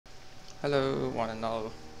Hello, one and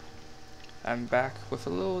all. I'm back with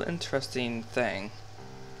a little interesting thing.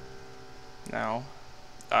 Now,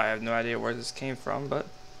 I have no idea where this came from, but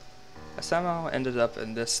I somehow ended up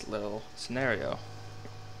in this little scenario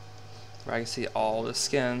where I can see all the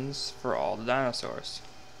skins for all the dinosaurs.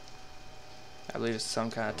 I believe it's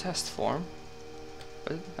some kind of test form,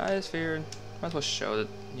 but I just figured I might as well show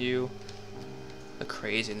you the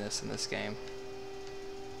craziness in this game.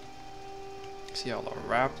 See all the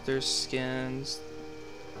raptor skins,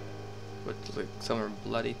 with like some are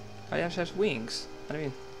bloody. I actually have wings. I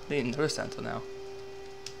didn't notice that until now.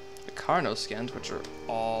 The Carno skins, which are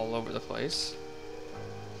all over the place.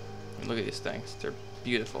 And look at these things; they're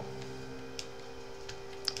beautiful.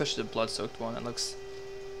 Especially the blood-soaked one; it looks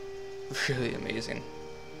really amazing.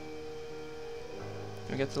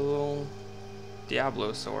 We get the little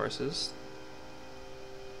Diablosauruses.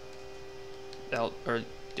 Or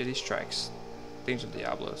Duty Strikes. Things are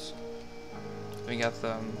Diablos. We got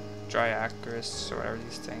the Dryacris, or whatever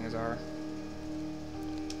these things are.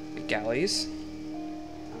 The Galleys.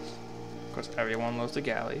 Of course, everyone loves the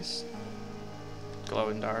Galleys.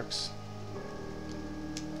 Glow-in-darks.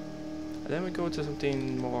 And then we go to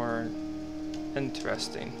something more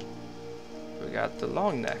interesting. We got the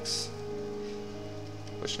long necks,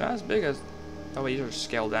 which are not as big as. Oh, wait, these are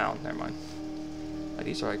scaled down. Never mind. Like,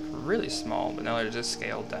 these are like really small, but now they're just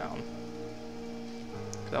scaled down.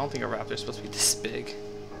 I don't think a raptor is supposed to be this big.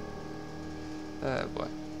 Oh boy.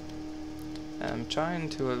 I'm trying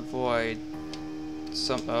to avoid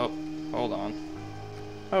some. Oh, hold on.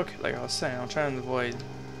 Okay, like I was saying, I'm trying to avoid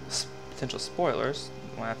potential spoilers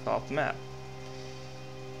when I fall off the map.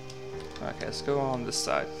 Okay, let's go on this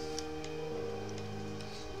side.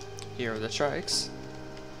 Here are the trikes.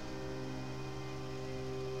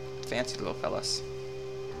 Fancy little fellas.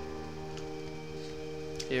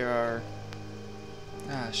 Here are.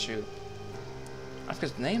 Ah, shoot. I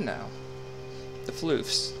forget the name now. The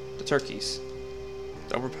floofs. The turkeys.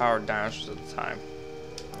 The overpowered dinosaurs at the time.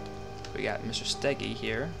 We got Mr. Steggy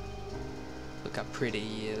here. Look how pretty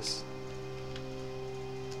he is.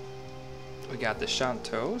 We got the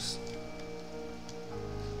Shantos.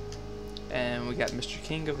 And we got Mr.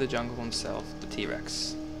 King of the Jungle himself, the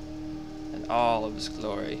T-Rex. In all of his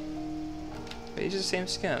glory. But he's the same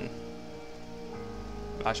skin.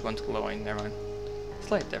 Actually, one's glowing, never mind.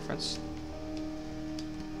 Slight difference.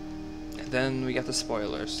 And then we got the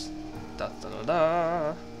spoilers. Da da da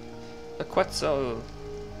da! The Quetzal!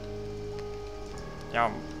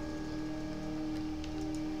 Yum.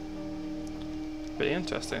 Pretty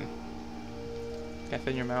interesting. Can I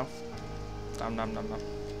fit in your mouth? Nom nom nom nom.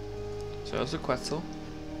 So there's the Quetzal.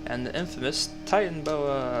 And the infamous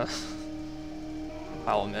Titanboa!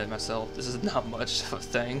 I'll admit myself, this is not much of a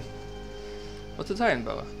thing. What's a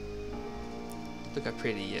Titanboa? Look how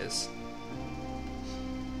pretty he is.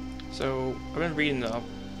 So, I've been reading up.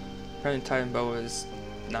 Apparently Titanboa is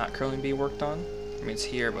not currently being worked on. I mean, it's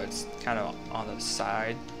here, but it's kind of on the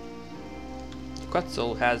side.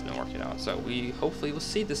 Quetzal has been working on it, so we hopefully will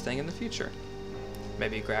see this thing in the future.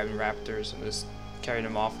 Maybe grabbing raptors and just carrying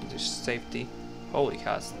them off into safety. Holy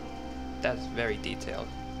cow, that's very detailed.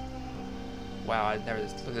 Wow, I'd never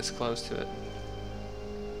looked this close to it.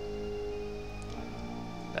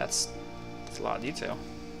 That's a lot of detail.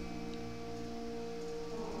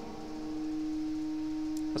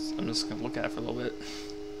 I'm just gonna look at it for a little bit.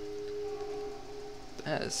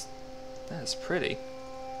 That is pretty.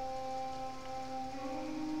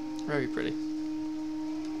 Very pretty.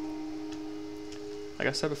 Like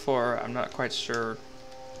I said before, I'm not quite sure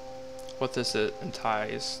what this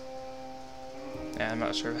entails. And I'm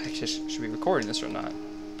not sure if I should be recording this or not.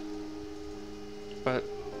 But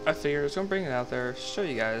I figured I was going to bring it out there, show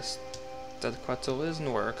you guys that the Quetzal is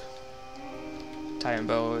in work.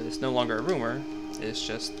 Titanboa is no longer a rumor, it's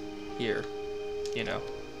just here, you know,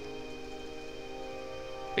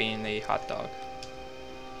 being a hot dog.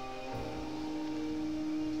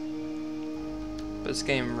 But this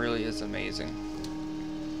game really is amazing.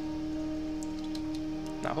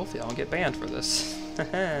 Now hopefully I don't get banned for this.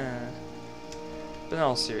 But in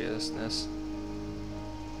all seriousness,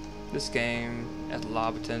 this game has a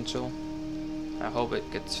lot of potential. I hope it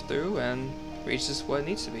gets through and reaches what it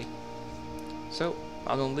needs to be. So,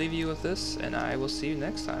 I'm going to leave you with this, and I will see you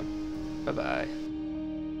next time. Bye-bye.